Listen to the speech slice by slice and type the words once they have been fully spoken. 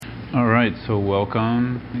All right, so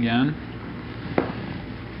welcome again.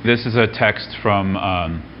 This is a text from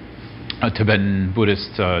a Tibetan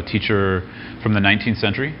Buddhist teacher from the 19th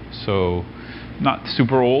century. So not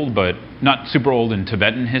super old, but not super old in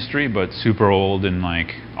Tibetan history, but super old in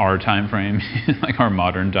like our time frame, like our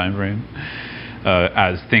modern time frame,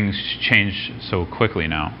 as things change so quickly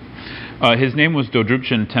now. His name was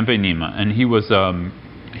Dodrupchen Tempe Nima, and he was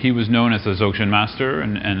known as a Dzogchen master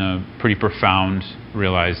and a pretty profound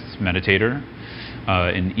realized meditator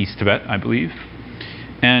in East Tibet, I believe.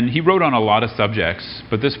 And he wrote on a lot of subjects,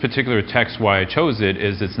 but this particular text, why I chose it,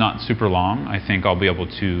 is it's not super long. I think I'll be able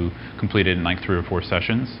to complete it in like 3 or 4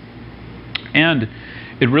 sessions. And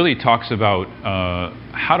it really talks about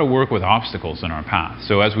how to work with obstacles in our path.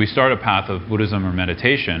 So as we start a path of Buddhism or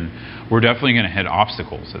meditation, we're definitely going to hit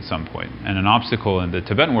obstacles at some point. And an obstacle, and the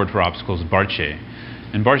Tibetan word for obstacle is barche.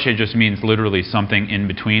 And barche just means literally something in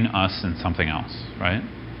between us and something else, right?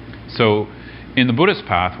 So in the Buddhist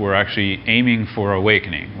path, we're actually aiming for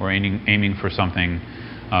awakening. We're aiming for something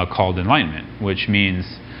called enlightenment, which means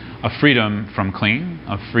a freedom from clinging,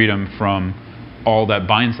 a freedom from all that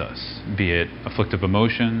binds us, be it afflictive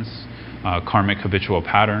emotions, karmic habitual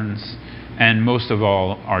patterns, and most of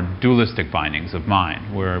all, our dualistic bindings of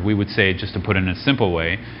mind, where we would say, just to put it in a simple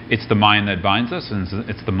way, it's the mind that binds us and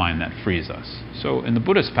it's the mind that frees us. So in the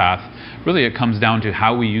Buddhist path, really it comes down to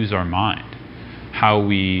how we use our mind, how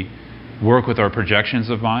we work with our projections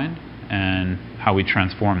of mind, and how we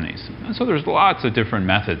transform these. And so there's lots of different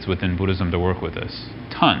methods within Buddhism to work with this.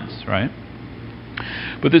 Tons, right?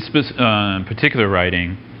 But this particular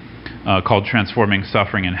writing, called Transforming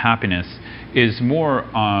Suffering and Happiness, is more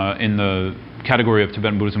in the category of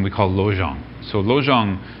Tibetan Buddhism we call Lojong. So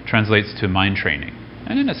Lojong translates to mind training.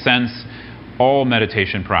 And in a sense, all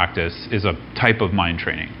meditation practice is a type of mind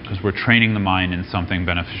training, because we're training the mind in something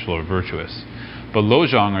beneficial or virtuous. But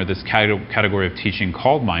Lojong, or this category of teaching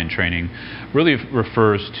called mind training, really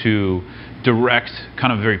refers to direct,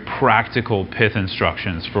 kind of very practical pith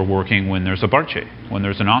instructions for working when there's a barche, when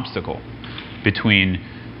there's an obstacle between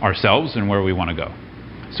ourselves and where we want to go.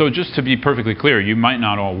 So just to be perfectly clear, you might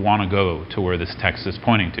not all want to go to where this text is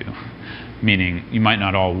pointing to, meaning you might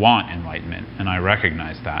not all want enlightenment, and I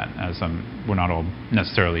recognize that, as we're not all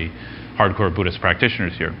necessarily hardcore Buddhist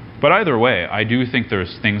practitioners here. But either way, I do think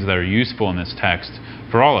there's things that are useful in this text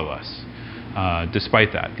for all of us,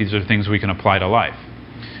 despite that. These are things we can apply to life.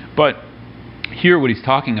 But here what he's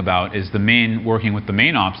talking about is working with the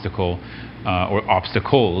main obstacle, or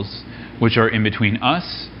obstacles, which are in between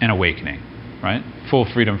us and awakening, right? Full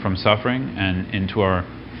freedom from suffering and into our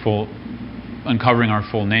uncovering our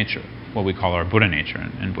full nature, what we call our Buddha nature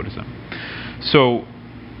in Buddhism. So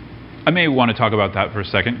I may want to talk about that for a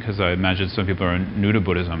second, because I imagine some people are new to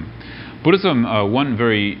Buddhism. Buddhism,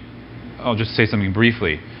 I'll just say something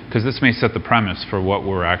briefly, because this may set the premise for what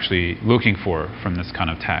we're actually looking for from this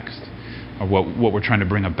kind of text, or what we're trying to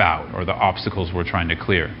bring about, or the obstacles we're trying to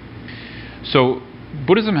clear. So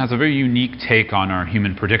Buddhism has a very unique take on our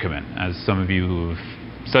human predicament, as some of you who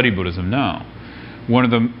have studied Buddhism know. One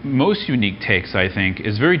of the most unique takes, I think,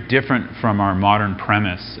 is very different from our modern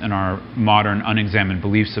premise and our modern unexamined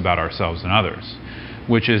beliefs about ourselves and others,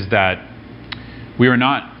 which is that we are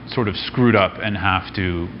not sort of screwed up and have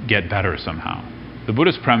to get better somehow. The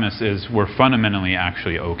Buddhist premise is we're fundamentally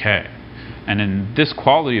actually okay. And in this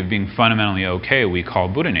quality of being fundamentally okay, we call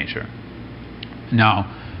Buddha nature.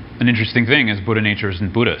 Now, an interesting thing is Buddha nature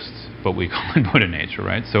isn't Buddhist, but we call it Buddha nature,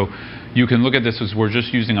 right? So you can look at this as we're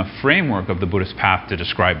just using a framework of the Buddhist path to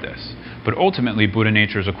describe this. But ultimately, Buddha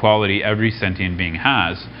nature is a quality every sentient being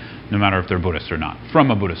has, no matter if they're Buddhist or not,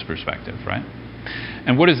 from a Buddhist perspective, right?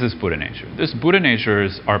 And what is this Buddha nature? This Buddha nature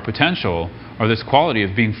is our potential, or this quality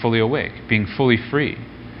of being fully awake, being fully free.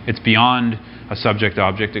 It's beyond a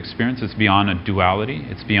subject-object experience. It's beyond a duality.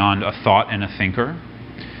 It's beyond a thought and a thinker.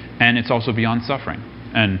 And it's also beyond suffering.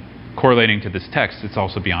 And correlating to this text, it's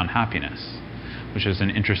also beyond happiness, which is an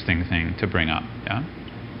interesting thing to bring up, yeah?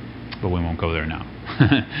 But we won't go there now.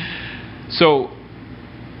 So,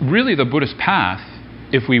 really the Buddhist path,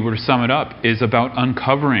 if we were to sum it up, is about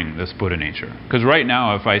uncovering this Buddha nature. Because right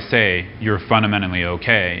now, if I say you're fundamentally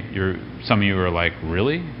okay, some of you are like,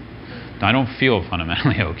 really? I don't feel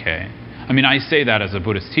fundamentally okay. I mean, I say that as a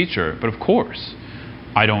Buddhist teacher, but of course,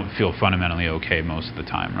 I don't feel fundamentally okay most of the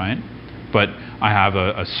time, right? But I have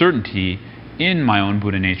a certainty in my own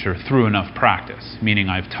Buddha nature through enough practice, meaning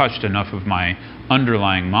I've touched enough of my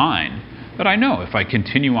underlying mind that I know if I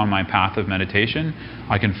continue on my path of meditation,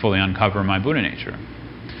 I can fully uncover my Buddha nature.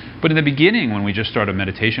 But in the beginning, when we just start a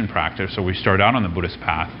meditation practice, or we start out on the Buddhist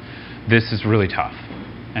path, this is really tough.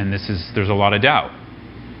 And there's a lot of doubt.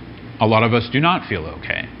 A lot of us do not feel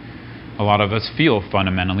okay. A lot of us feel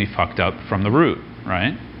fundamentally fucked up from the root,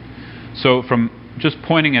 right? So from just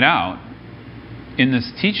pointing it out, in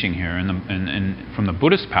this teaching here, from the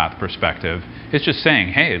Buddhist path perspective, it's just saying,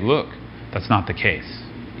 hey, look, that's not the case.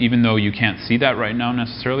 Even though you can't see that right now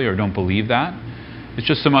necessarily, or don't believe that, it's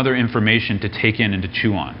just some other information to take in and to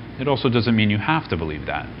chew on. It also doesn't mean you have to believe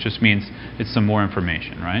that. It just means it's some more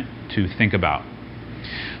information, right, to think about.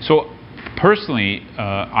 So personally,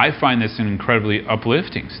 I find this an incredibly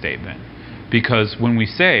uplifting statement, because when we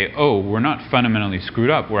say, oh, we're not fundamentally screwed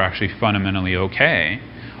up, we're actually fundamentally okay,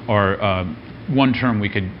 or one term we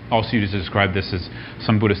could also use to describe this is,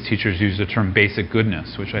 some Buddhist teachers use the term basic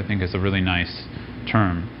goodness, which I think is a really nice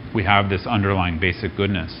term. We have this underlying basic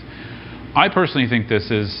goodness. I personally think this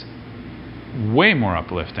is way more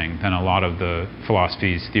uplifting than a lot of the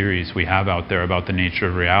philosophies, theories we have out there about the nature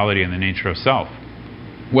of reality and the nature of self.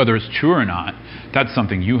 Whether it's true or not, that's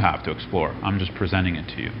something you have to explore. I'm just presenting it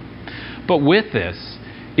to you. But with this,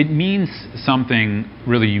 it means something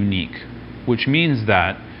really unique, which means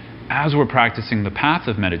that as we're practicing the path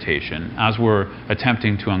of meditation, as we're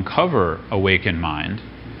attempting to uncover awakened mind,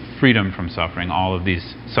 freedom from suffering, all of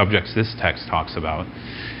these subjects this text talks about,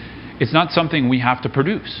 it's not something we have to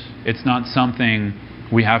produce. It's not something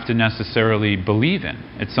we have to necessarily believe in.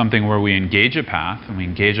 It's something where we engage a path and we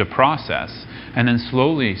engage a process, and then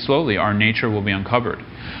slowly, slowly our nature will be uncovered.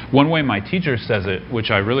 One way my teacher says it, which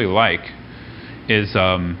I really like, is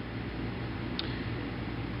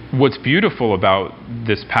what's beautiful about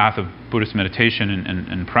this path of Buddhist meditation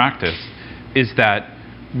and practice is that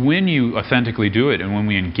when you authentically do it and when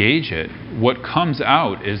we engage it, what comes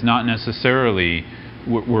out is not necessarily,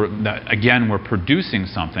 we're producing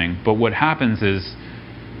something, but what happens is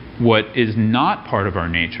what is not part of our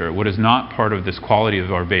nature, what is not part of this quality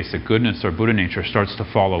of our basic goodness or Buddha nature starts to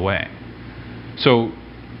fall away. So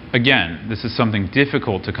again, this is something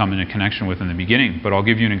difficult to come into connection with in the beginning, but I'll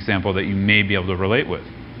give you an example that you may be able to relate with.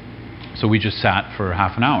 So we just sat for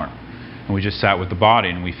half an hour, and we just sat with the body,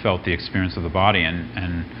 and we felt the experience of the body,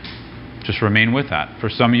 and just remain with that. For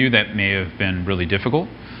some of you, that may have been really difficult.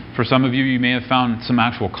 For some of you, you may have found some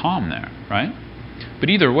actual calm there, right? But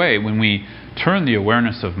either way, when we turn the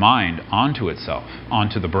awareness of mind onto itself,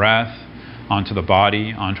 onto the breath, onto the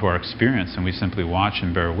body, onto our experience, and we simply watch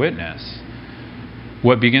and bear witness,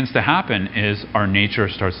 what begins to happen is our nature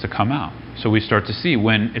starts to come out. So we start to see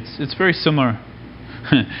when it's very similar.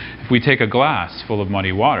 If we take a glass full of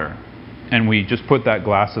muddy water and we just put that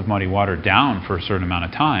glass of muddy water down for a certain amount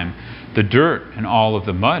of time, the dirt and all of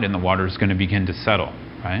the mud in the water is going to begin to settle,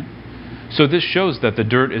 right? So this shows that the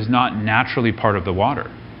dirt is not naturally part of the water.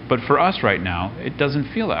 But for us right now, it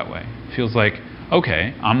doesn't feel that way. It feels like,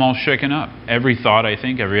 okay, I'm all shaken up. Every thought I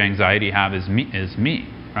think, every anxiety I have is me,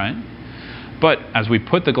 right? But as we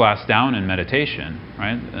put the glass down in meditation,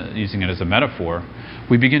 right, using it as a metaphor,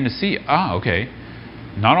 we begin to see, okay,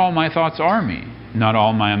 not all my thoughts are me. Not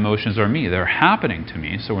all my emotions are me. They're happening to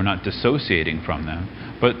me, so we're not dissociating from them.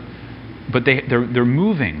 But they're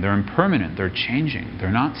moving, they're impermanent, they're changing,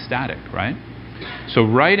 they're not static, right? So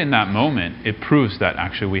right in that moment, it proves that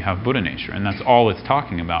actually we have Buddha nature, and that's all it's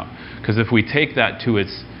talking about. Because if we take that to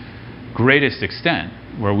its greatest extent,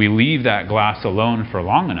 where we leave that glass alone for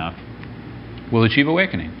long enough, we'll achieve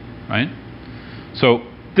awakening, right? So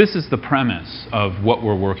this is the premise of what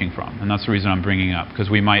we're working from, and that's the reason I'm bringing it up, because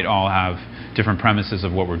we might all have different premises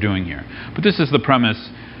of what we're doing here. But this is the premise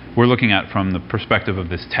we're looking at from the perspective of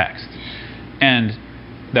this text. And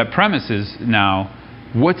that premise is now,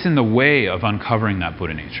 what's in the way of uncovering that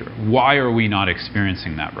Buddha nature? Why are we not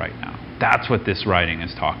experiencing that right now? That's what this writing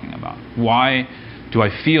is talking about. Why do I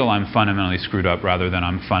feel I'm fundamentally screwed up rather than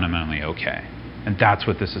I'm fundamentally okay? And that's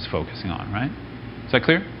what this is focusing on, right? Is that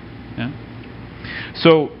clear? Yeah?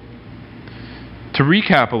 So, to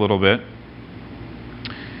recap a little bit,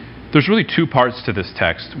 there's really two parts to this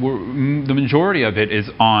text. The majority of it is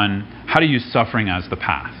on how to use suffering as the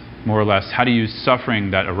path, more or less, how to use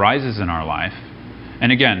suffering that arises in our life.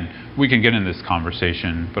 And again, we can get into this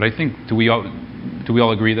conversation, but I think, do we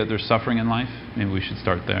all agree that there's suffering in life? Maybe we should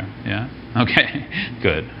start there, yeah? Okay,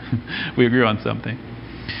 good. We agree on something.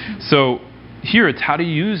 So, here it's how to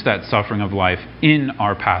use that suffering of life in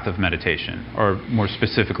our path of meditation, or more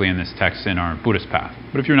specifically in this text, in our Buddhist path.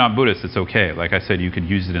 But if you're not Buddhist, it's okay. Like I said, you could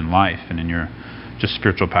use it in life and in your just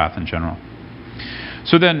spiritual path in general.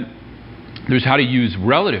 So then there's how to use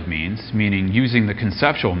relative means, meaning using the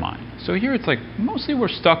conceptual mind. So here it's like mostly we're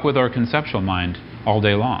stuck with our conceptual mind all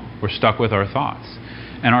day long. We're stuck with our thoughts.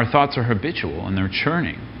 And our thoughts are habitual and they're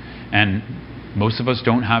churning. And most of us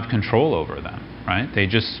don't have control over them. Right? They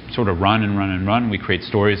just sort of run and run and run. We create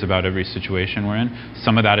stories about every situation we're in.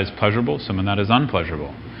 Some of that is pleasurable, some of that is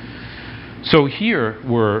unpleasurable. So here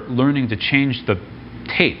we're learning to change the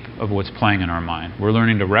tape of what's playing in our mind. We're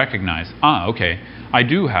learning to recognize, okay, I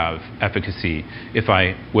do have efficacy if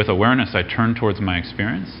with awareness, I turn towards my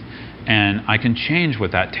experience and I can change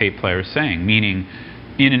what that tape player is saying, meaning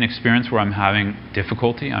in an experience where I'm having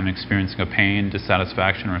difficulty, I'm experiencing a pain,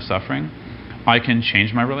 dissatisfaction, or suffering, I can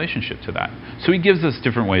change my relationship to that. So he gives us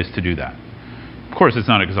different ways to do that. Of course, it's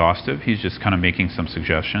not exhaustive. He's just kind of making some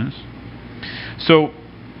suggestions. So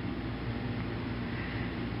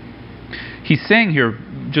he's saying here,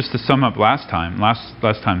 just to sum up last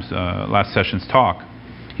session's talk,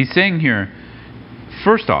 he's saying here,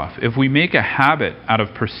 first off, if we make a habit out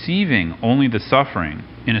of perceiving only the suffering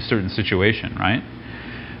in a certain situation, right?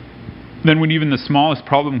 Then when even the smallest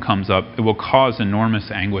problem comes up, it will cause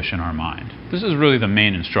enormous anguish in our mind. This is really the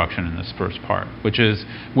main instruction in this first part, which is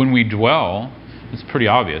when we dwell, it's pretty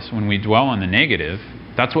obvious, when we dwell on the negative,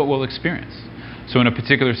 that's what we'll experience. So in a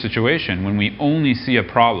particular situation, when we only see a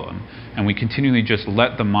problem and we continually just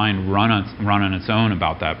let the mind run on its own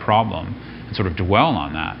about that problem and sort of dwell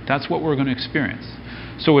on that, that's what we're going to experience.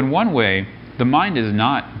 So in one way, the mind is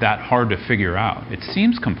not that hard to figure out. It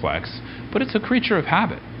seems complex, but it's a creature of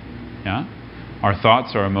habit. Yeah? Our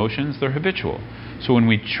thoughts, our emotions, they're habitual. So when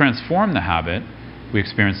we transform the habit, we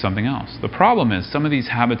experience something else. The problem is some of these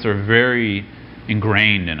habits are very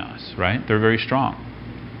ingrained in us, right? They're very strong.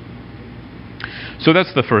 So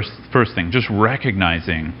that's the first thing, just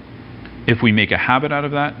recognizing if we make a habit out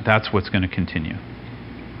of that, that's what's going to continue.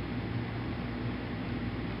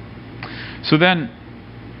 So then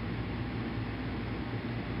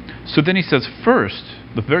he says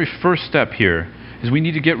the very first step here is we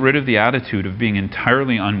need to get rid of the attitude of being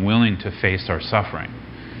entirely unwilling to face our suffering.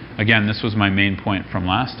 Again, this was my main point from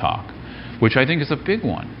last talk, which I think is a big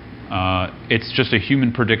one. It's just a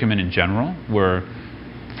human predicament in general, where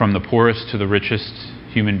from the poorest to the richest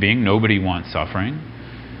human being, nobody wants suffering.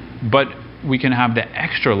 But we can have the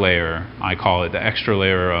extra layer, I call it, the extra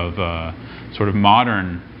layer of sort of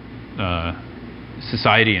modern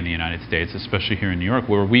society in the United States, especially here in New York,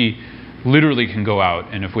 where we literally can go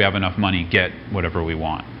out and if we have enough money, get whatever we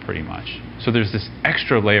want, pretty much. So there's this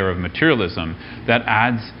extra layer of materialism that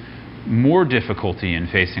adds more difficulty in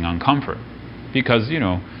facing uncomfort. Because,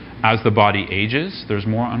 as the body ages, there's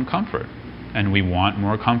more uncomfort. And we want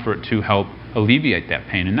more comfort to help alleviate that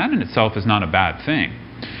pain. And that in itself is not a bad thing.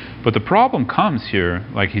 But the problem comes here,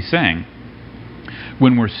 like he's saying,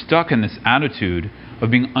 when we're stuck in this attitude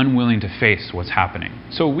of being unwilling to face what's happening.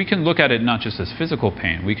 So we can look at it not just as physical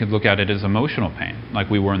pain, we could look at it as emotional pain, like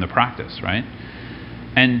we were in the practice, right?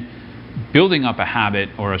 And building up a habit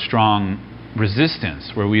or a strong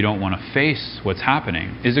resistance where we don't want to face what's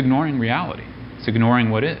happening is ignoring reality. It's ignoring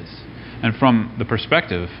what is. And from the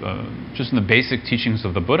perspective, just in the basic teachings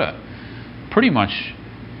of the Buddha, pretty much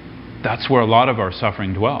that's where a lot of our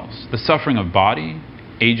suffering dwells. The suffering of body,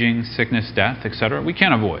 aging, sickness, death, etc., we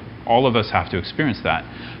can't avoid. All of us have to experience that.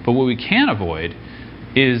 But what we can avoid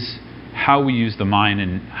is how we use the mind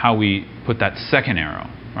and how we put that second arrow,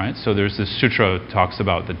 right? So there's this sutra that talks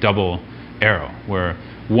about the double arrow, where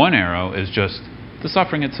one arrow is just the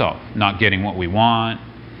suffering itself, not getting what we want,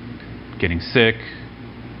 getting sick,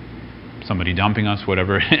 somebody dumping us,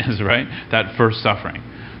 whatever it is, right? That first suffering.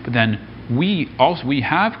 But then we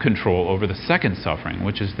have control over the second suffering,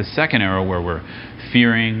 which is the second arrow, where we're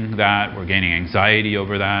fearing that, we're gaining anxiety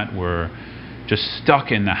over that, we're just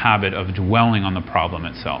stuck in the habit of dwelling on the problem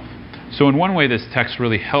itself. So in one way, this text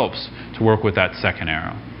really helps to work with that second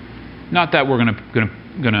arrow. Not that we're going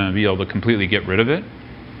to be able to completely get rid of it,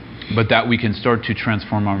 but that we can start to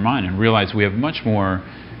transform our mind and realize we have much more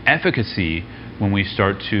efficacy when we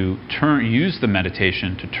start to use the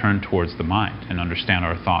meditation to turn towards the mind and understand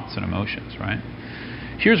our thoughts and emotions, right?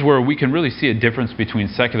 Here's where we can really see a difference between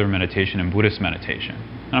secular meditation and Buddhist meditation.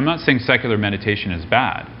 And I'm not saying secular meditation is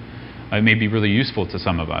bad. It may be really useful to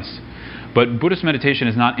some of us. But Buddhist meditation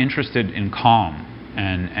is not interested in calm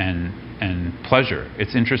and pleasure.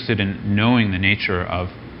 It's interested in knowing the nature of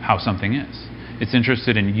how something is. It's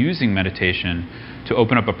interested in using meditation to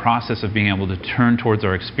open up a process of being able to turn towards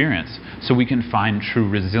our experience so we can find true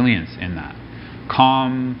resilience in that.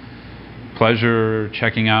 Calm, pleasure,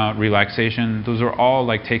 checking out, relaxation, those are all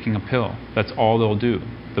like taking a pill. That's all they'll do.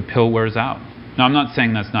 The pill wears out. Now, I'm not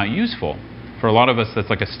saying that's not useful. For a lot of us, that's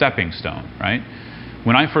like a stepping stone, right?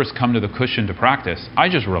 When I first come to the cushion to practice, I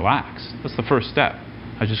just relax. That's the first step.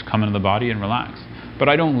 I just come into the body and relax. But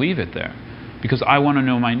I don't leave it there. Because I want to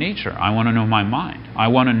know my nature. I want to know my mind. I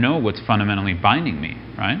want to know what's fundamentally binding me,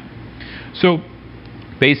 right? So,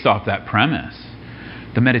 based off that premise,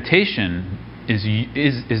 the meditation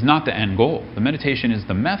is not the end goal. The meditation is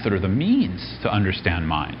the method or the means to understand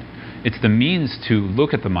mind. It's the means to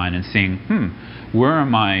look at the mind and seeing, where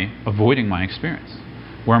am I avoiding my experience?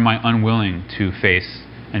 Where am I unwilling to face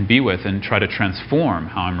and be with and try to transform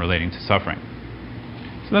how I'm relating to suffering?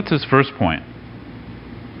 So that's his first point.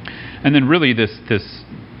 And then really this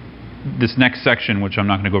next section, which I'm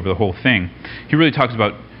not going to go over the whole thing, he really talks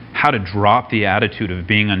about how to drop the attitude of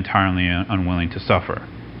being entirely unwilling to suffer.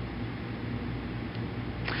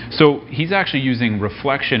 So he's actually using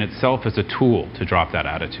reflection itself as a tool to drop that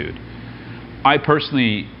attitude. I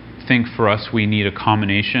personally think for us we need a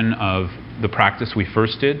combination of the practice we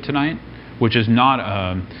first did tonight, which is not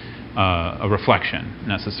a reflection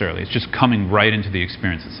necessarily. It's just coming right into the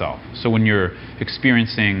experience itself. So when you're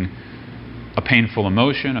experiencing a painful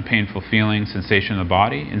emotion, a painful feeling, sensation in the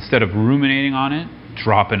body, instead of ruminating on it,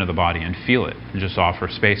 drop into the body and feel it and just offer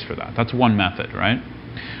space for that. That's one method, right?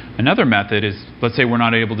 Another method is, let's say we're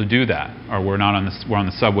not able to do that, or we're on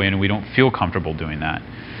the subway and we don't feel comfortable doing that.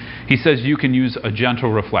 He says you can use a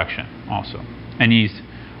gentle reflection also. And he's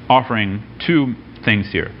offering two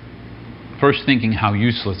things here. First, thinking how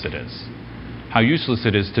useless it is. How useless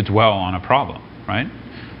it is to dwell on a problem, right?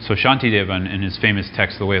 So Shantideva, in his famous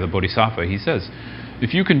text, The Way of the Bodhisattva, he says,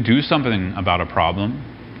 if you can do something about a problem,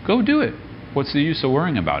 go do it. What's the use of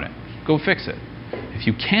worrying about it? Go fix it. If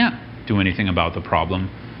you can't do anything about the problem,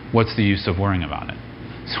 what's the use of worrying about it?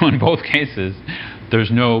 So in both cases, there's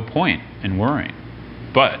no point in worrying.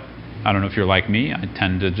 But I don't know if you're like me, I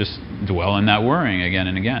tend to just dwell in that worrying again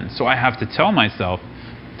and again. So I have to tell myself,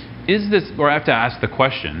 I have to ask the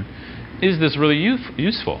question, is this really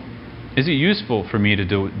useful? Is it useful for me to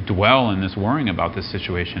dwell in this worrying about this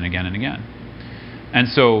situation again and again? And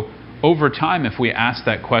so over time, if we ask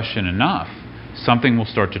that question enough, something will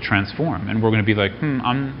start to transform. And we're going to be like,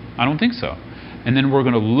 I don't think so. And then we're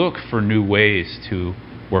going to look for new ways to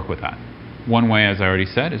work with that. One way, as I already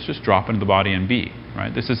said, is just drop into the body and be.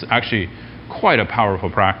 Right? This is actually quite a powerful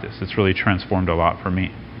practice. It's really transformed a lot for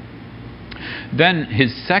me. Then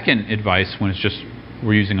his second advice, when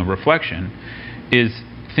we're using a reflection, is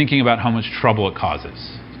thinking about how much trouble it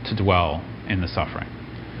causes to dwell in the suffering.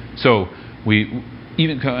 So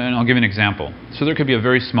and I'll give an example. So there could be a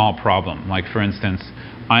very small problem. Like for instance,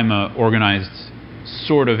 I'm an organized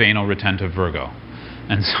sort of anal retentive Virgo.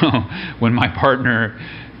 And so when my partner,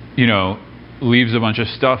 leaves a bunch of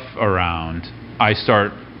stuff around, I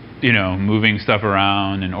start, moving stuff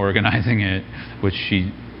around and organizing it, which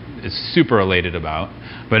she is super elated about.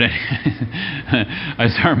 But I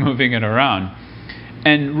start moving it around.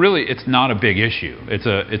 And really, it's not a big issue.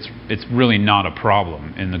 It's really not a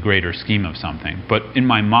problem in the greater scheme of something. But in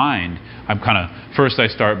my mind, first I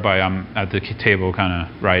start by, I'm at the table kind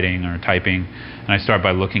of writing or typing, and I start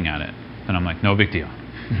by looking at it. And I'm like, no big deal.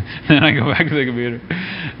 Then I go back to the computer.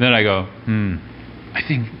 Then I go, I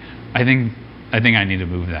think I need to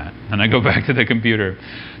move that. And I go back to the computer.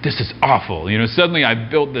 This is awful. Suddenly I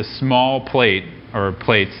built this small plate or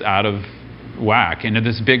plates out of whack into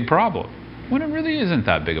this big problem, when it really isn't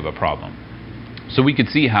that big of a problem. So we could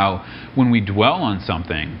see how when we dwell on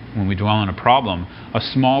something, when we dwell on a problem, a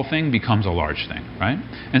small thing becomes a large thing, right?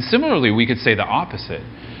 And similarly, we could say the opposite.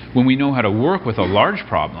 When we know how to work with a large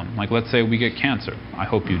problem, like let's say we get cancer. I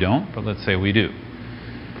hope you don't, but let's say we do.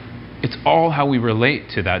 It's all how we relate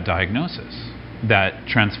to that diagnosis that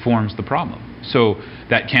transforms the problem. So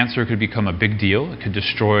that cancer could become a big deal. It could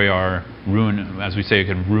destroy as we say, it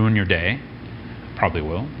can ruin your day. Probably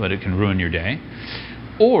will, but it can ruin your day.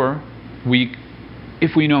 Or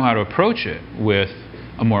if we know how to approach it with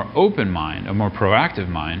a more open mind, a more proactive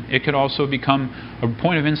mind, it could also become a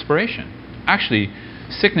point of inspiration. Actually,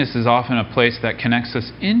 sickness is often a place that connects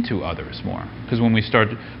us into others more, because when we start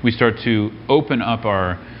to open up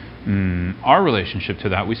our relationship to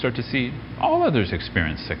that, we start to see all others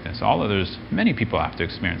experience sickness. Many people have to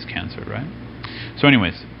experience cancer, right? So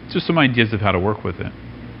anyways, just some ideas of how to work with it.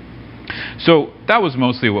 So that was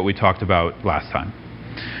mostly what we talked about last time.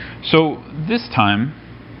 So this time,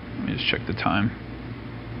 let me just check the time.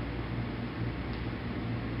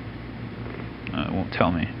 It won't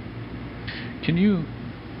tell me. Can you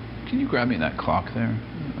grab me that clock there?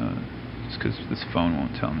 Just because this phone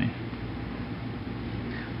won't tell me.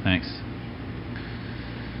 Thanks.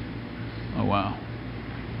 Oh wow.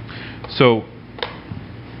 So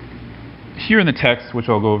here in the text, which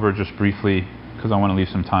I'll go over just briefly because I want to leave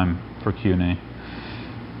some time for Q&A.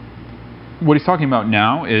 What he's talking about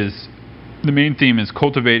now is the main theme is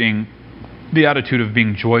cultivating the attitude of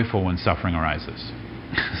being joyful when suffering arises.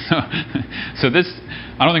 So this,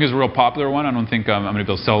 I don't think is a real popular one. I don't think I'm going to be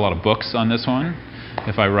able to sell a lot of books on this one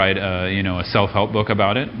if I write a self-help book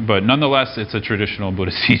about it. But nonetheless, it's a traditional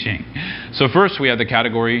Buddhist teaching. So first we have the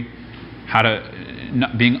category how to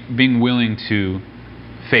being willing to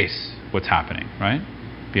face what's happening, right?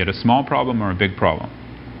 Be it a small problem or a big problem.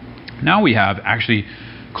 Now we have actually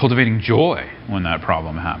cultivating joy when that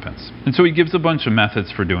problem happens. And so he gives a bunch of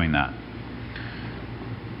methods for doing that.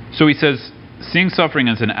 So he says, seeing suffering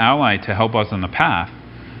as an ally to help us on the path,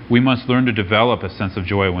 we must learn to develop a sense of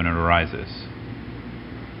joy when it arises.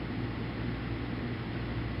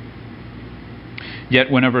 Yet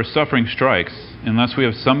whenever suffering strikes, unless we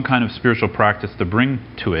have some kind of spiritual practice to bring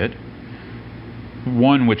to it,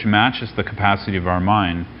 one which matches the capacity of our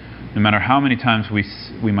mind, no matter how many times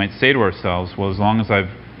we might say to ourselves, well, as long as I've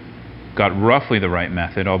got roughly the right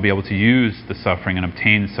method, I'll be able to use the suffering and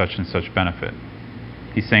obtain such and such benefit.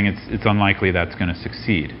 He's saying it's unlikely that's going to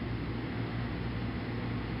succeed.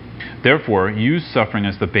 Therefore, use suffering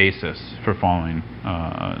as the basis for following,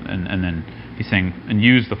 and then he's saying, and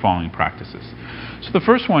use the following practices. So the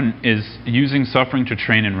first one is using suffering to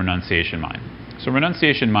train in renunciation mind. So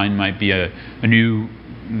renunciation mind might be a new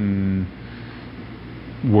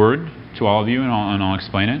word to all of you, and I'll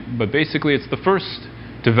explain it. But basically, it's the first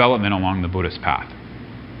development along the Buddhist path.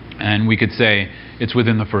 And we could say it's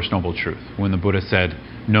within the First Noble Truth, when the Buddha said,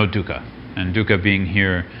 no dukkha. And dukkha being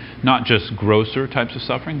here, not just grosser types of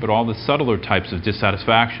suffering, but all the subtler types of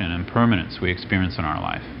dissatisfaction and permanence we experience in our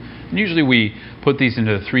life. And usually we put these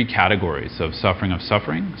into the three categories of suffering of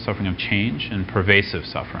change, and pervasive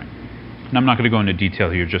suffering. And I'm not going to go into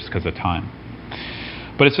detail here just because of time.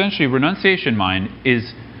 But essentially, renunciation mind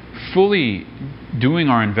is fully doing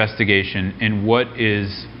our investigation in what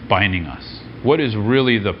is binding us. What is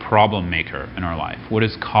really the problem maker in our life? What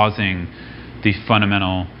is causing the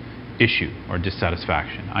fundamental issue or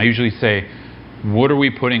dissatisfaction? I usually say, what are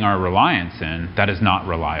we putting our reliance in that is not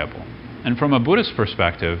reliable? And from a Buddhist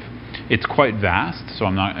perspective, it's quite vast, so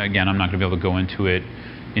I'm not going to be able to go into it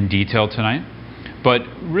in detail tonight. But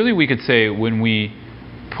really we could say when we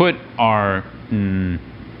put our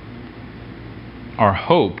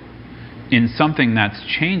hope in something that's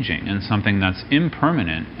changing, in something that's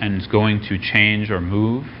impermanent and is going to change or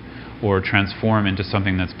move or transform into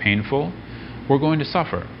something that's painful, we're going to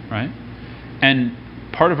suffer, right? And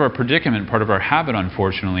part of our predicament, part of our habit,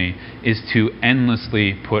 unfortunately, is to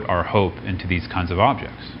endlessly put our hope into these kinds of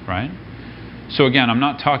objects, right? So again, I'm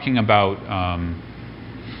not talking about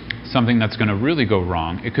something that's going to really go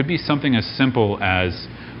wrong. It could be something as simple as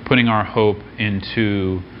putting our hope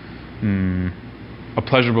into a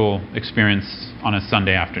pleasurable experience on a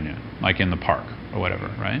Sunday afternoon, like in the park or whatever,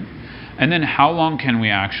 right? And then how long can we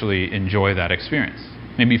actually enjoy that experience?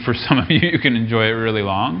 Maybe for some of you can enjoy it really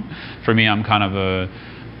long. For me, I'm kind of a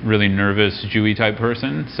really nervous Jewy type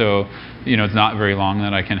person, so it's not very long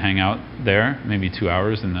that I can hang out there, maybe 2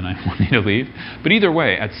 hours, and then I need to leave. But either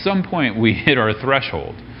way, at some point we hit our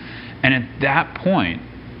threshold, and at that point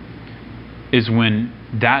is when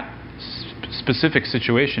that specific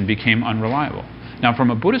situation became unreliable. Now,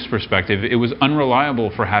 from a Buddhist perspective, it was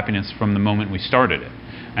unreliable for happiness from the moment we started it,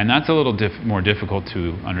 and that's a little more difficult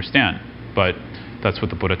to understand, but that's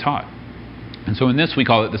what the Buddha taught. And so in this we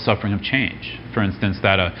call it the suffering of change. For instance,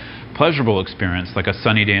 that a pleasurable experience, like a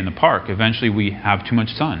sunny day in the park, eventually we have too much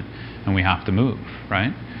sun and we have to move,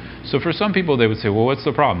 right? So for some people they would say, well, what's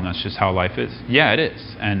the problem? That's just how life is. Yeah, it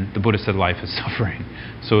is. And the Buddha said life is suffering.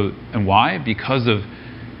 So, and why? Because of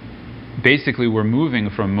basically we're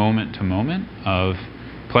moving from moment to moment of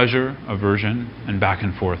pleasure, aversion, and back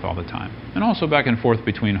and forth all the time. And also back and forth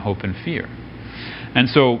between hope and fear. And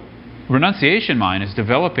so renunciation mind is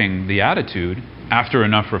developing the attitude, after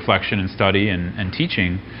enough reflection and study and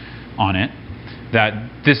teaching on it, that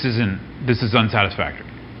this is unsatisfactory.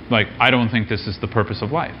 Like, I don't think this is the purpose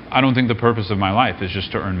of life. I don't think the purpose of my life is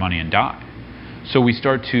just to earn money and die. So we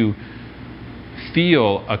start to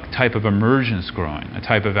feel a type of emergence growing, a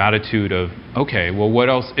type of attitude of, okay, well, what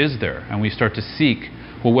else is there? And we start to seek,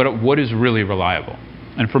 well, what is really reliable?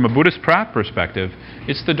 And from a Buddhist perspective,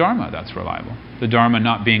 it's the Dharma that's reliable. The Dharma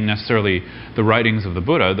not being necessarily the writings of the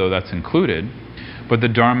Buddha, though that's included, but the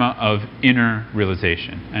Dharma of inner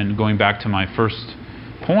realization. And going back to my first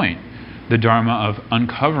point, the Dharma of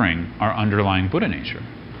uncovering our underlying Buddha nature.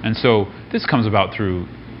 And so this comes about through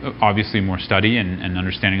obviously more study and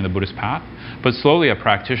understanding of the Buddhist path, but slowly a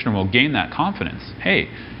practitioner will gain that confidence. Hey,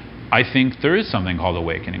 I think there is something called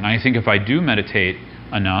awakening. I think if I do meditate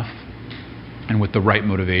enough, and with the right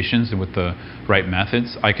motivations and with the right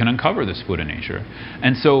methods, I can uncover this Buddha nature.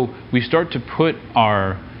 And so we start to put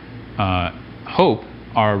our hope,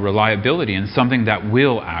 our reliability in something that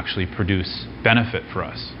will actually produce benefit for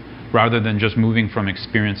us, rather than just moving from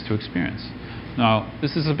experience to experience. Now,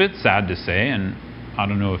 this is a bit sad to say, and I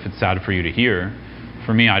don't know if it's sad for you to hear.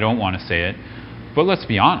 For me, I don't want to say it. But let's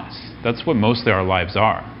be honest. That's what mostly our lives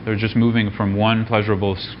are. They're just moving from one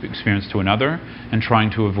pleasurable experience to another and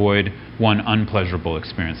trying to avoid one unpleasurable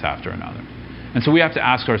experience after another. And so we have to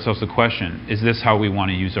ask ourselves the question, is this how we want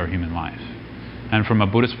to use our human life? And from a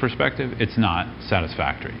Buddhist perspective, it's not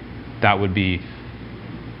satisfactory. That would be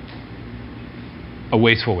a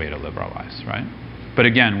wasteful way to live our lives, right? But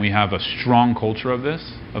again, we have a strong culture of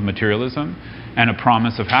this, of materialism, and a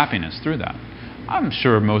promise of happiness through that. I'm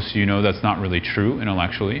sure most of you know that's not really true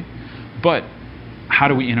intellectually, but how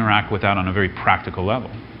do we interact with that on a very practical level?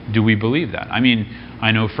 Do we believe that? I mean,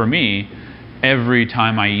 I know for me, every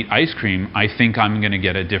time I eat ice cream, I think I'm going to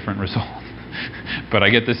get a different result. But I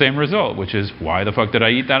get the same result, which is, why the fuck did I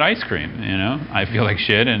eat that ice cream? You know, I feel like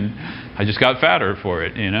shit and I just got fatter for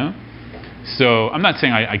it, you know? So I'm not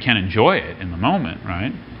saying I can't enjoy it in the moment,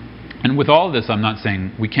 right? And with all of this, I'm not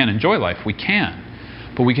saying we can't enjoy life. We can.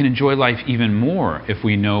 But we can enjoy life even more if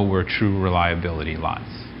we know where true reliability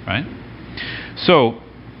lies, right? So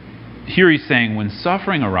here he's saying when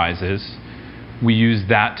suffering arises, we use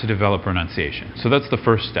that to develop renunciation. So that's the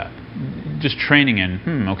first step. Just training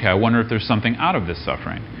in, okay, I wonder if there's something out of this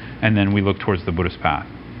suffering. And then we look towards the Buddhist path.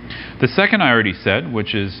 The second I already said,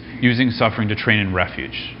 which is using suffering to train in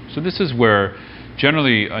refuge. So this is where,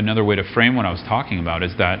 generally, another way to frame what I was talking about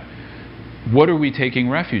is that, what are we taking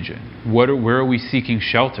refuge in? Where are we seeking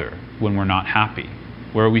shelter when we're not happy?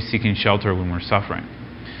 Where are we seeking shelter when we're suffering?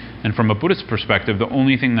 And from a Buddhist perspective, the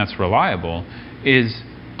only thing that's reliable is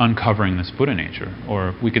uncovering this Buddha nature,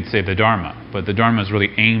 or we could say the Dharma, but the Dharma is really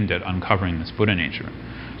aimed at uncovering this Buddha nature.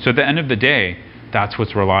 So at the end of the day, that's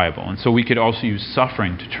what's reliable. And so we could also use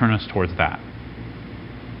suffering to turn us towards that.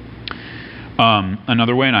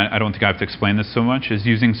 Another way, and I don't think I have to explain this so much, is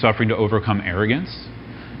using suffering to overcome arrogance.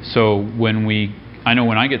 So I know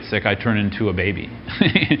when I get sick, I turn into a baby.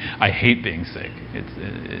 I hate being sick.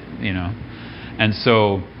 You know, and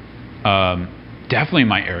so definitely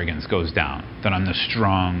my arrogance goes down. That I'm the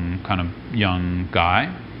strong kind of young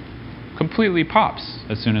guy. Completely pops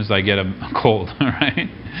as soon as I get a cold. Right?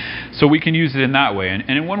 So we can use it in that way, and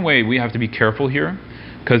in one way we have to be careful here,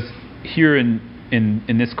 because here in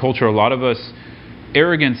this culture, a lot of us,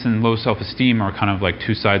 arrogance and low self-esteem are kind of like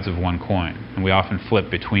two sides of one coin, and we often flip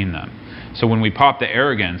between them. So when we pop the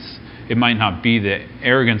arrogance, it might not be the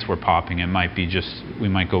arrogance we're popping, it might be just, we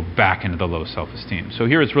might go back into the low self-esteem. So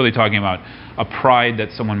here it's really talking about a pride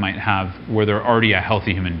that someone might have where they're already a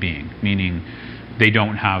healthy human being, meaning they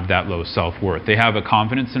don't have that low self-worth. They have a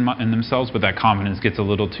confidence in themselves, but that confidence gets a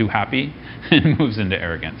little too happy and moves into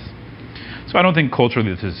arrogance. So I don't think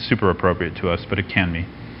culturally this is super appropriate to us, but it can be.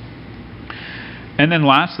 And then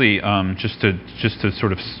lastly, just to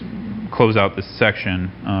sort of close out this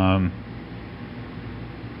section,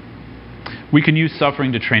 we can use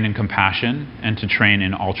suffering to train in compassion and to train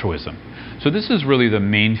in altruism. So this is really the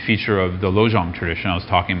main feature of the Lojong tradition I was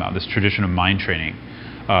talking about, this tradition of mind training,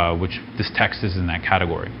 which this text is in that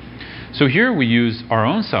category. So here we use our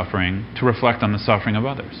own suffering to reflect on the suffering of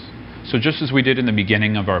others. So just as we did in the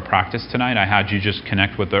beginning of our practice tonight, I had you just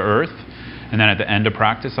connect with the earth, and then at the end of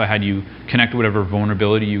practice, I had you connect whatever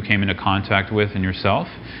vulnerability you came into contact with in yourself,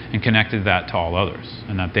 and connected that to all others,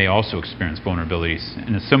 and that they also experience vulnerabilities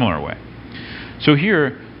in a similar way. So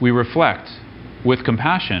here, we reflect with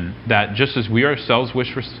compassion that just as we ourselves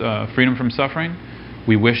wish for freedom from suffering,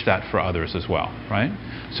 we wish that for others as well, right?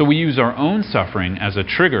 So we use our own suffering as a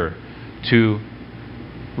trigger to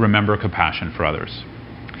remember compassion for others.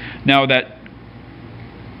 Now that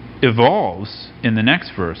evolves in the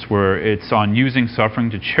next verse, where it's on using suffering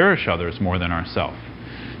to cherish others more than ourselves.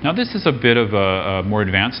 Now this is a bit of a more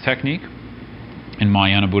advanced technique in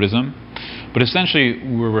Mahayana Buddhism, but essentially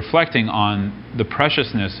we're reflecting on the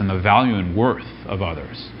preciousness and the value and worth of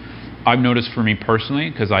others. I've noticed for me personally,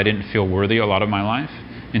 because I didn't feel worthy a lot of my life,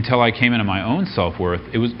 until I came into my own self-worth,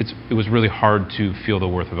 it was really hard to feel the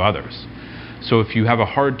worth of others. So if you have a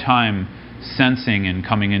hard time sensing and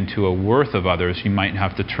coming into a worth of others, you might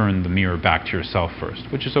have to turn the mirror back to yourself first,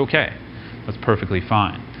 which is okay. That's perfectly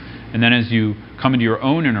fine. And then as you come into your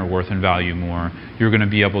own inner worth and value more, you're going to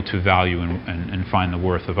be able to value and find the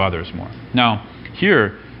worth of others more. Now,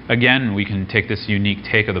 here, again, we can take this unique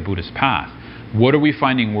take of the Buddhist path. What are we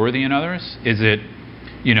finding worthy in others? Is it,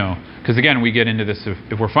 because again, we get into this,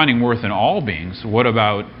 if we're finding worth in all beings, what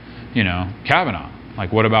about, Kavanaugh?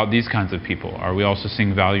 Like, what about these kinds of people? Are we also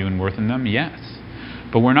seeing value and worth in them? Yes.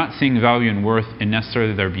 But we're not seeing value and worth in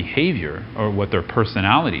necessarily their behavior or what their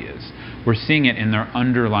personality is. We're seeing it in their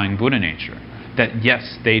underlying Buddha nature. That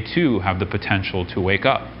yes, they too have the potential to wake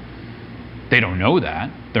up. They don't know that.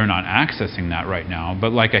 They're not accessing that right now.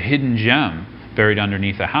 But like a hidden gem buried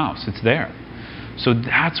underneath a house, it's there. So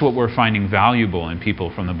that's what we're finding valuable in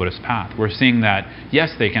people from the Buddhist path. We're seeing that,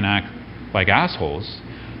 yes, they can act like assholes,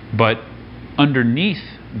 but underneath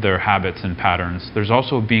their habits and patterns, there's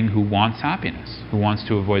also a being who wants happiness, who wants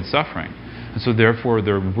to avoid suffering. And so therefore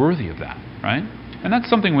they're worthy of that, right? And that's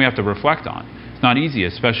something we have to reflect on. It's not easy,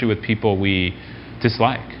 especially with people we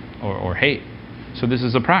dislike or hate. So this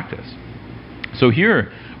is a practice. So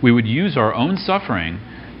here we would use our own suffering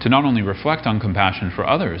to not only reflect on compassion for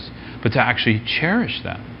others, but to actually cherish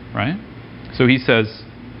them, right? So he says,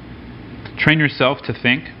 train yourself to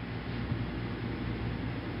think.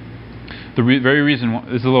 The very reason,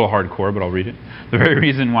 this is a little hardcore, but I'll read it. The very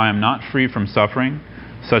reason why I'm not free from suffering,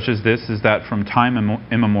 such as this, is that from time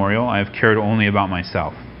immemorial I have cared only about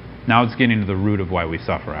myself. Now it's getting to the root of why we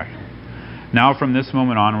suffer, actually. Now from this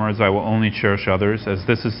moment onwards I will only cherish others, as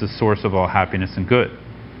this is the source of all happiness and good.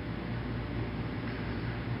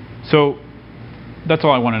 So that's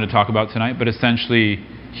all I wanted to talk about tonight, but essentially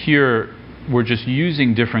here we're just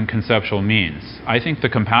using different conceptual means. I think the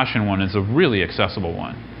compassion one is a really accessible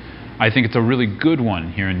one. I think it's a really good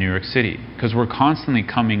one here in New York City, because we're constantly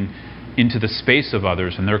coming into the space of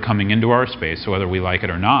others and they're coming into our space, whether we like it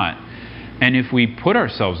or not. And if we put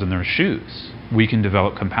ourselves in their shoes, we can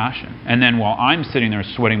develop compassion. And then while I'm sitting there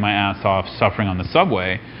sweating my ass off, suffering on the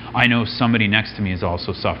subway, I know somebody next to me is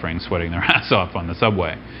also suffering, sweating their ass off on the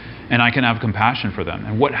subway. And I can have compassion for them.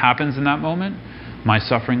 And what happens in that moment? My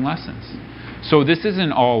suffering lessens. So this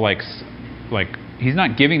isn't all like he's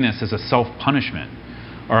not giving this as a self-punishment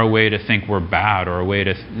or a way to think we're bad or a way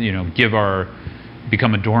to,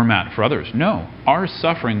 become a doormat for others. No, our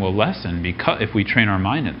suffering will lessen if we train our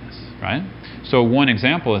mind in this, right? So one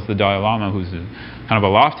example is the Dalai Lama, who's kind of a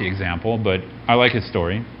lofty example, but I like his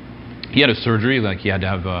story. He had a surgery, like he had to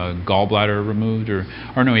have a gallbladder removed, or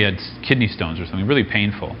no, he had kidney stones or something, really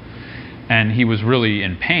painful. And he was really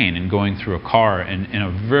in pain and going through a car in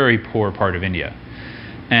a very poor part of India.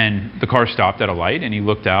 And the car stopped at a light and he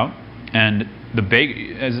looked out, and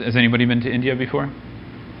has anybody been to India before?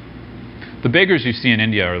 The beggars you see in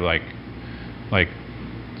India are like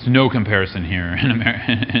there's no comparison here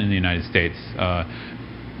in the United States.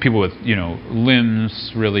 People with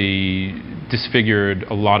limbs really disfigured,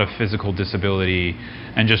 a lot of physical disability,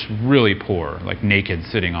 and just really poor, like naked,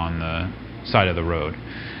 sitting on the side of the road.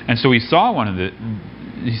 And so he saw one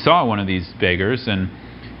of these beggars, and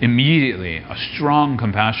immediately a strong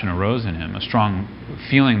compassion arose in him, a strong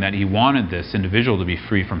feeling that he wanted this individual to be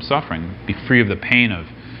free from suffering, be free of the pain of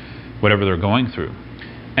whatever they're going through.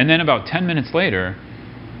 And then about 10 minutes later,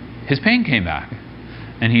 his pain came back.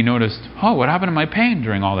 And he noticed, what happened to my pain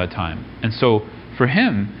during all that time? And so for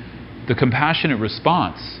him, the compassionate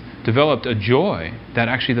response developed a joy that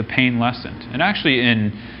actually the pain lessened. And actually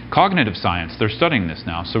in cognitive science, they're studying this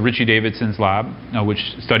now. So Richie Davidson's lab,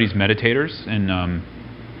 which studies meditators in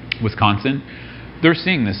Wisconsin, they're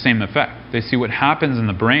seeing the same effect. They see what happens in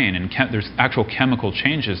the brain, and there's actual chemical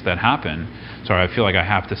changes that happen. Sorry, I feel like I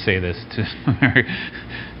have to say this to...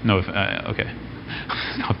 okay.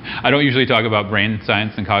 I don't usually talk about brain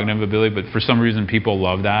science and cognitive ability, but for some reason people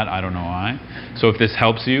love that. I don't know why. So if this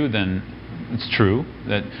helps you, then it's true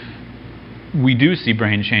that we do see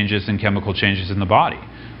brain changes and chemical changes in the body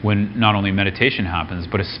when not only meditation happens,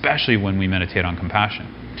 but especially when we meditate on compassion.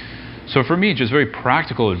 So for me, just very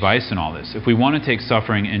practical advice in all this. If we want to take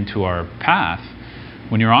suffering into our path,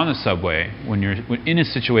 when you're on the subway, when you're in a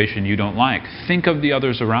situation you don't like, think of the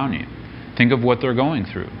others around you. Think of what they're going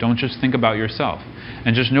through. Don't just think about yourself.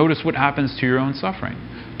 And just notice what happens to your own suffering.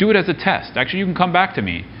 Do it as a test. Actually, you can come back to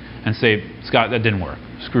me and say, Scott, that didn't work.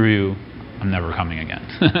 Screw you. I'm never coming again.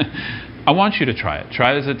 I want you to try it.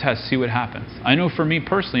 Try it as a test. See what happens. I know for me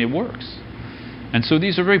personally, it works. And so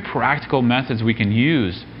these are very practical methods we can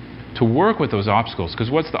use to work with those obstacles. Because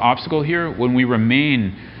what's the obstacle here? When we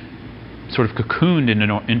remain sort of cocooned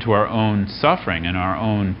into our own suffering and our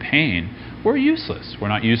own pain, we're useless. We're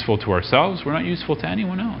not useful to ourselves. We're not useful to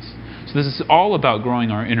anyone else. So this is all about growing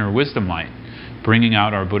our inner wisdom light, bringing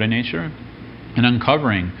out our Buddha nature, and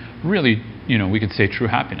uncovering really, we could say true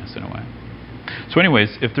happiness in a way. So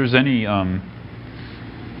anyways, if there's any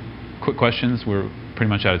quick questions, we're pretty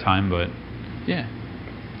much out of time, but yeah.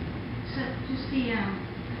 So just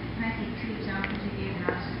can I take 2 examples you gave in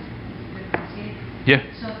last week? Yeah.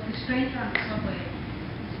 So the stranger on the subway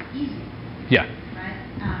is easy. Yeah. Right?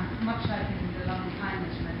 Much like in the loving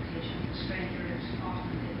kindness meditation, the stranger is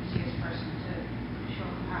often the easiest person to show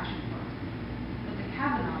compassion for. But the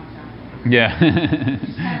Kavanaugh example, yeah.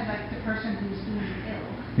 is kind of like the person who's doing ill.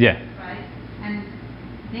 Yeah. Right? And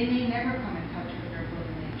they may never come in touch with their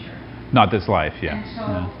Buddha nature. Not this life, yeah. And so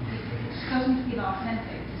it doesn't feel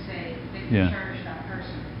authentic to say that you cherish that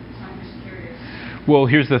person. So I'm just curious. Well,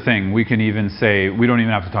 here's the thing. We can even say, we don't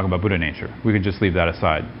even have to talk about Buddha nature. We could just leave that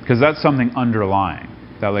aside. Because that's something underlying.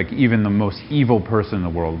 That like even the most evil person in the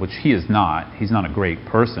world, which he is not, he's not a great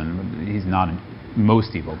person, he's not a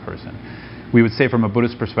most evil person. We would say from a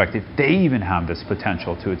Buddhist perspective, they even have this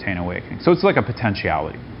potential to attain awakening. So it's like a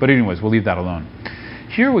potentiality. But anyways, we'll leave that alone.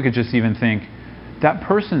 Here we could just even think, that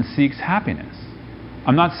person seeks happiness.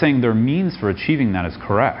 I'm not saying their means for achieving that is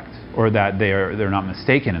correct, or that they're not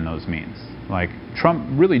mistaken in those means. Like,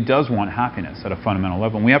 Trump really does want happiness at a fundamental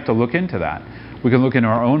level, and we have to look into that. We can look into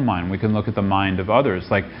our own mind, we can look at the mind of others.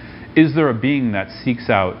 Like, is there a being that seeks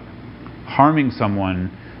out harming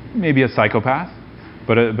someone, maybe a psychopath,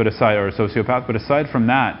 or a sociopath, but aside from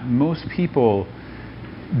that, most people,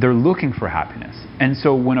 they're looking for happiness. And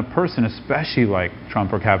so when a person, especially like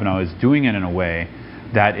Trump or Kavanaugh, is doing it in a way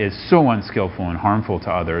that is so unskillful and harmful to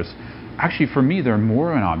others, actually for me they're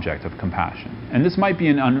more an object of compassion. And this might be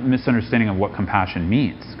a misunderstanding of what compassion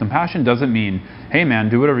means. Compassion doesn't mean, hey man,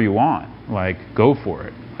 do whatever you want, like go for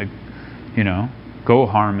it, like, you know, go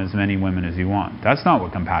harm as many women as you want. That's not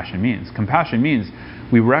what compassion means. Compassion means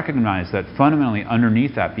we recognize that fundamentally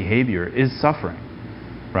underneath that behavior is suffering,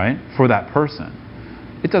 right, for that person.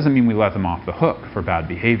 It doesn't mean we let them off the hook for bad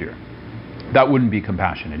behavior. That wouldn't be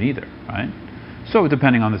compassionate either, right? So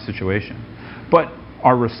depending on the situation. But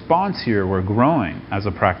our response here, we're growing as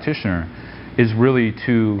a practitioner, is really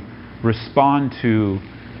to respond to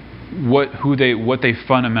what they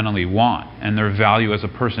fundamentally want and their value as a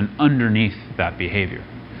person underneath that behavior.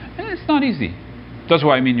 And it's not easy. That's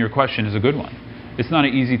why, I mean, your question is a good one. It's not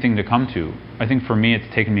an easy thing to come to. I think for me,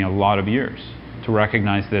 it's taken me a lot of years to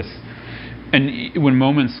recognize this. And when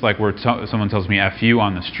moments like where someone tells me F you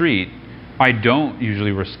on the street, I don't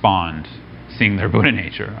usually respond seeing their Buddha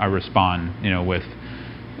nature. I respond, with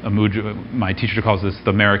a mudra. My teacher calls this the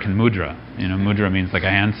American mudra. Mudra means like a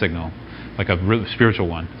hand signal, like a spiritual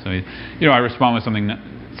one. So, I respond with something,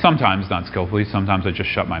 sometimes not skillfully, sometimes I just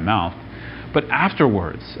shut my mouth. But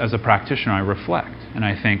afterwards, as a practitioner, I reflect and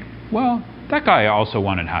I think, well, that guy also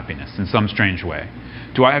wanted happiness in some strange way.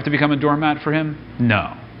 Do I have to become a doormat for him?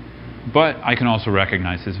 No. But I can also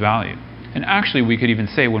recognize his value. And actually, we could even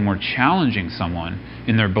say when we're challenging someone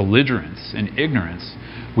in their belligerence and ignorance,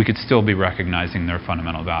 we could still be recognizing their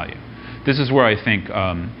fundamental value. This is where I think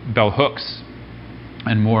bell hooks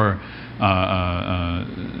and more,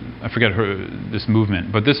 I forget this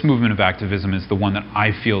movement, but this movement of activism is the one that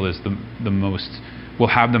I feel is the most,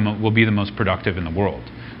 will be the most productive in the world.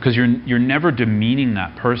 Because you're never demeaning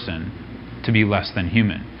that person to be less than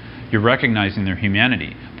human. You're recognizing their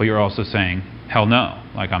humanity, but you're also saying, hell no,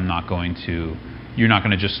 like you're not going to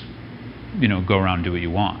just, go around and do what you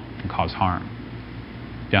want and cause harm.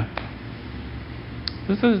 Yeah?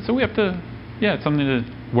 So we have to, it's something to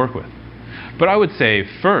work with. But I would say,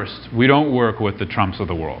 first, we don't work with the Trumps of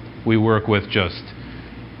the world. We work with just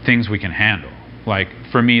things we can handle. Like,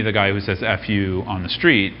 for me, the guy who says F you on the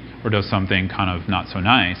street, or does something kind of not so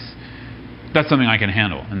nice, that's something I can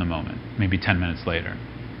handle in the moment, maybe 10 minutes later,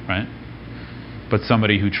 right? But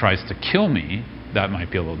somebody who tries to kill me, that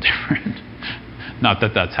might be a little different. Not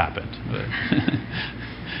that that's happened. But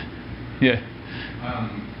yeah. How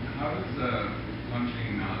does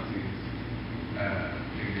punching Nazis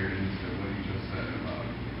figure into what you just said about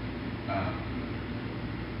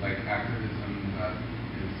like activism that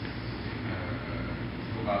is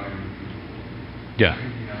still valued in people? Yeah.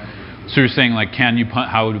 So you're saying, like,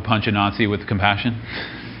 how to punch a Nazi with compassion?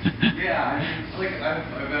 Yeah, I mean, like I've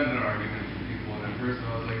had an argument with people, and at first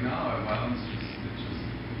I was like, no, violence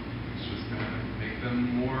it's just gonna make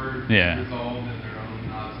them more resolved in their own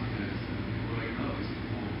Naziness. And people are like, no, these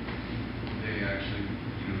people, they actually,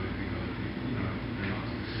 they think other people, they're not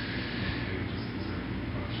they just deserve to be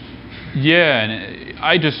punched. Yeah, and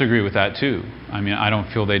I disagree with that too. I mean, I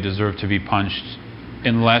don't feel they deserve to be punched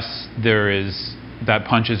unless that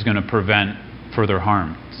punch is going to prevent further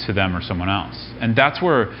harm to them or someone else. And that's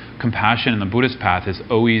where compassion in the Buddhist path is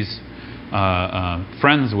always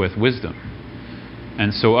friends with wisdom.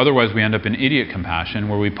 And so otherwise we end up in idiot compassion,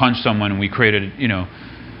 where we punch someone and we created,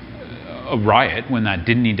 a riot when that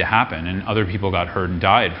didn't need to happen and other people got hurt and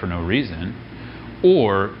died for no reason.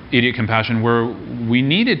 Or idiot compassion where we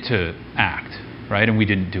needed to act, right? And we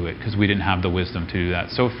didn't do it because we didn't have the wisdom to do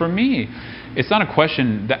that. So for me, it's not a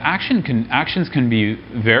question. The actions can be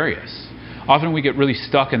various. Often we get really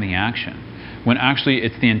stuck in the action, when actually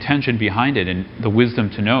it's the intention behind it and the wisdom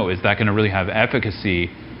to know, is that going to really have efficacy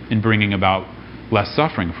in bringing about less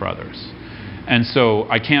suffering for others? And so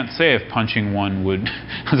I can't say if punching one would,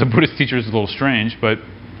 as a Buddhist teacher, is a little strange, but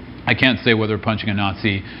I can't say whether punching a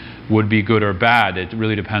Nazi would be good or bad. It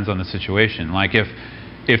really depends on the situation. Like if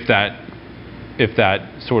that if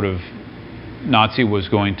that sort of Nazi was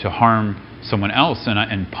going to harm someone else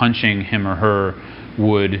and punching him or her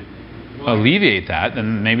would alleviate that,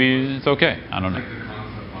 then maybe it's okay. I don't know. Like the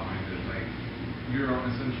concept behind it, like you're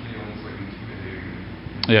essentially almost like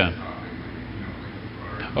intimidating. Yeah.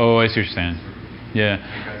 Oh, I see what you're saying. Yeah.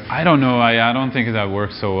 I don't know. I don't think that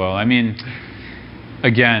works so well. I mean,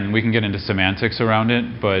 again, we can get into semantics around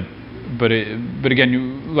it, but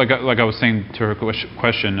again, like I was saying to her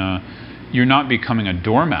question, you're not becoming a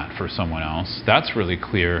doormat for someone else. That's really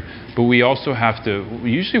clear. But we also have to.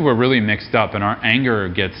 Usually, we're really mixed up, and our anger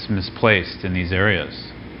gets misplaced in these areas.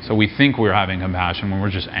 So we think we're having compassion when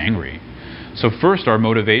we're just angry. So first, our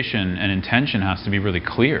motivation and intention has to be really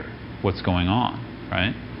clear. What's going on,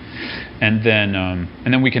 right? And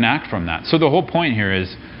then we can act from that. So the whole point here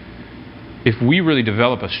is, if we really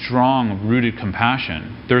develop a strong rooted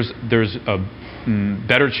compassion, there's a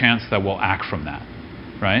better chance that we'll act from that,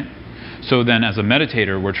 right? So then as a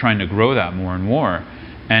meditator, we're trying to grow that more and more.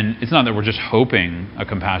 And it's not that we're just hoping a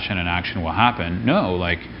compassionate action will happen. No,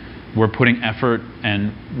 like we're putting effort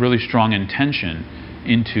and really strong intention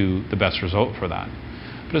into the best result for that.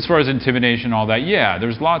 But as far as intimidation, all that, yeah,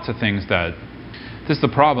 there's lots of things that, this is the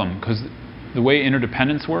problem, because the way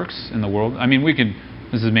interdependence works in the world, I mean,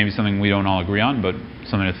 this is maybe something we don't all agree on, but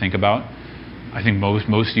something to think about. I think most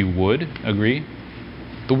of you would agree.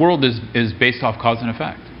 The world is based off cause and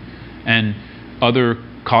effect. And other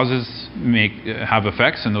causes have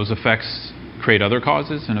effects, and those effects create other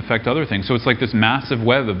causes and affect other things. So it's like this massive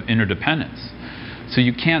web of interdependence. So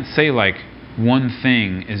you can't say like one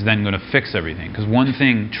thing is then going to fix everything, because one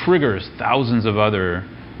thing triggers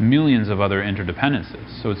millions of other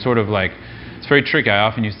interdependencies. So it's sort of like, it's very tricky. I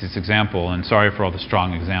often use this example, and sorry for all the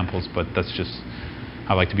strong examples, but that's just,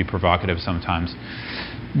 I like to be provocative sometimes.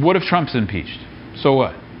 What if Trump's impeached? So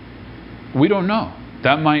what? We don't know.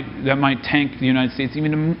 That might tank the United States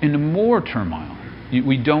even into more turmoil.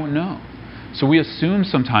 We don't know. So we assume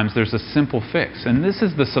sometimes there's a simple fix. And this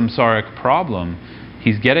is the samsaric problem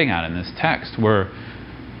he's getting at in this text, where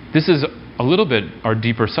this is a little bit our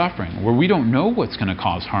deeper suffering, where we don't know what's going to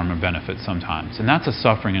cause harm or benefit sometimes. And that's a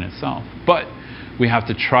suffering in itself. But we have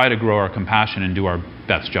to try to grow our compassion and do our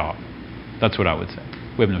best job. That's what I would say.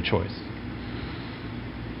 We have no choice.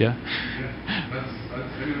 Yeah? Yeah, that's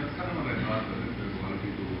kind of what I thought, that if there's a lot of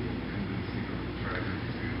people convincing or try to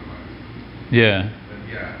convince otherwise. Yeah. But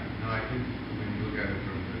yeah, no, I think when you look at it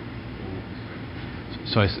from the whole perspective.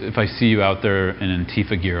 So if I see you out there in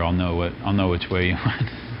Antifa gear, I'll know which way you went.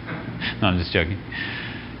 No, I'm just joking.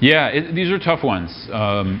 Yeah, these are tough ones.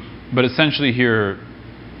 But essentially here,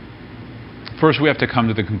 first we have to come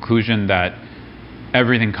to the conclusion that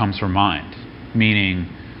everything comes from mind. Meaning,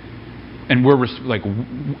 and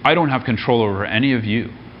I don't have control over any of you,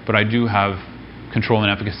 but I do have control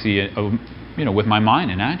and efficacy of, with my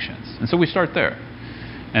mind and actions. And so we start there.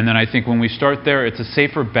 And then I think when we start there, it's a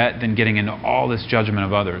safer bet than getting into all this judgment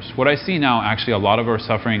of others. What I see now, actually, a lot of our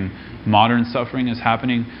suffering, modern suffering, is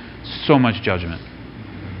happening, so much judgment.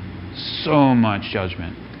 So much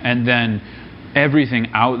judgment. And then everything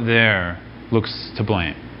out there looks to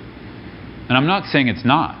blame. And I'm not saying it's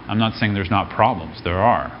not. I'm not saying there's not problems. There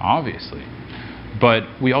are, obviously. But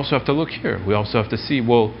we also have to look here. We also have to see,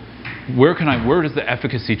 well, where does the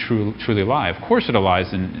efficacy truly lie? Of course it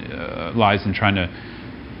lies in trying to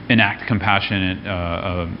enact compassionate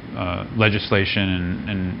legislation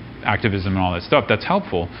and activism and all that stuff. That's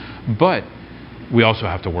helpful. But we also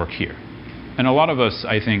have to work here. And a lot of us,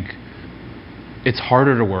 I think, it's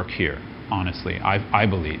harder to work here, honestly, I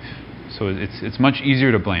believe. So it's much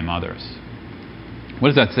easier to blame others. What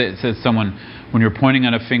does that say? It says when you're pointing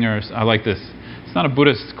at a finger, I like this. It's not a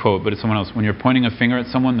Buddhist quote, but it's someone else. When you're pointing a finger at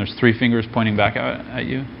someone, there's 3 fingers pointing back at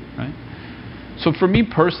you, right? So for me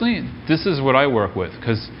personally, this is what I work with,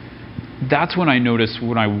 because that's when I notice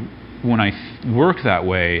when I work that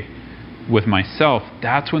way with myself,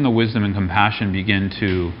 that's when the wisdom and compassion begin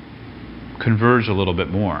to converge a little bit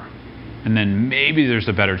more. And then maybe there's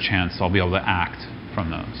a better chance I'll be able to act from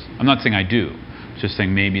those. I'm not saying I do, just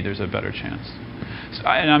saying maybe there's a better chance.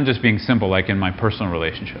 And I'm just being simple, like in my personal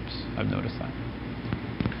relationships, I've noticed that.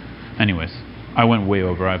 Anyways, I went way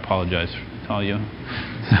over. I apologize to all you.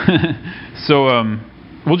 So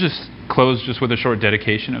we'll just close just with a short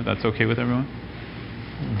dedication, if that's okay with everyone.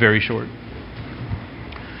 Very short.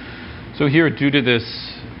 So here, due to this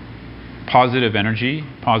positive energy,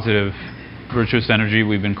 positive virtuous energy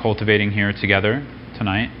we've been cultivating here together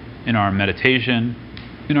tonight in our meditation,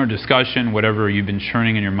 in our discussion, whatever you've been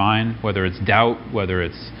churning in your mind, whether it's doubt, whether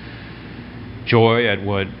it's joy at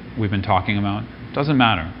what we've been talking about, doesn't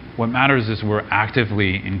matter. What matters is we're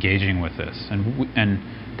actively engaging with this, and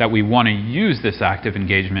that we want to use this active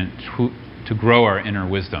engagement to grow our inner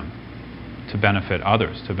wisdom, to benefit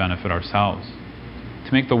others, to benefit ourselves,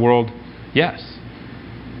 to make the world, yes,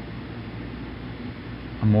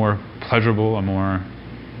 a more pleasurable, a more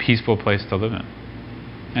peaceful place to live in.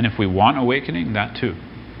 And if we want awakening, that too.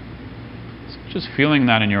 So just feeling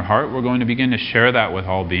that in your heart, we're going to begin to share that with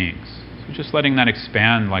all beings. So just letting that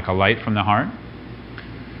expand like a light from the heart.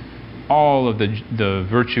 All of the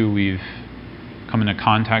virtue we've come into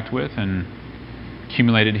contact with and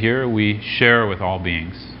accumulated here, we share with all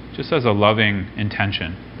beings, just as a loving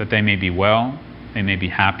intention, that they may be well, they may be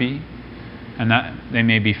happy, and that they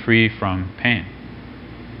may be free from pain.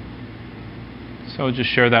 So just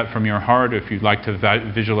share that from your heart. If you'd like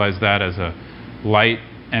to visualize that as a light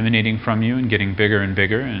emanating from you and getting bigger and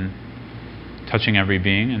bigger and touching every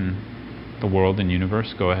being in the world and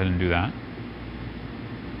universe, go ahead and do that.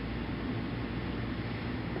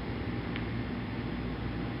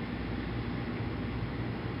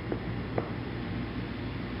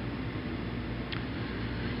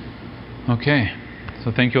 Okay,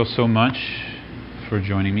 so thank you all so much for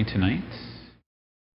joining me tonight.